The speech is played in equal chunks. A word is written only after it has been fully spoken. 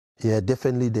Yeah,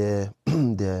 definitely.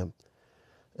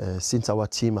 Since our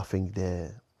team, I think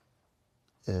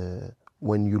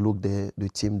when you look the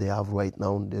team they have right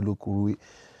now, they look really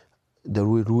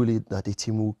that a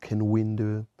team who can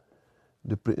win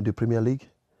the Premier League,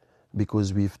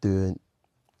 because with the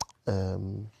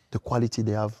quality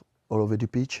they have all over the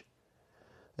pitch,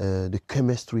 the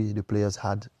chemistry the players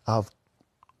have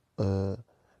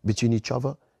between each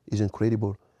other is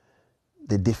incredible.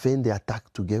 They defend, they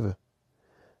attack together.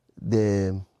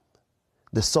 They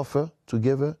suffer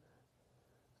together,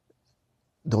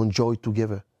 they enjoy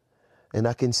together. And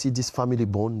I can see this family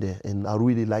bond there, and I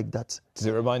really like that. Does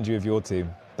it remind you of your team,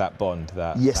 that bond,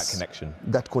 that connection?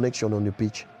 That connection on the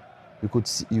pitch.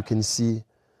 You can see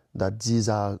that these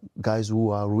are guys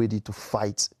who are ready to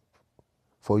fight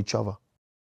for each other.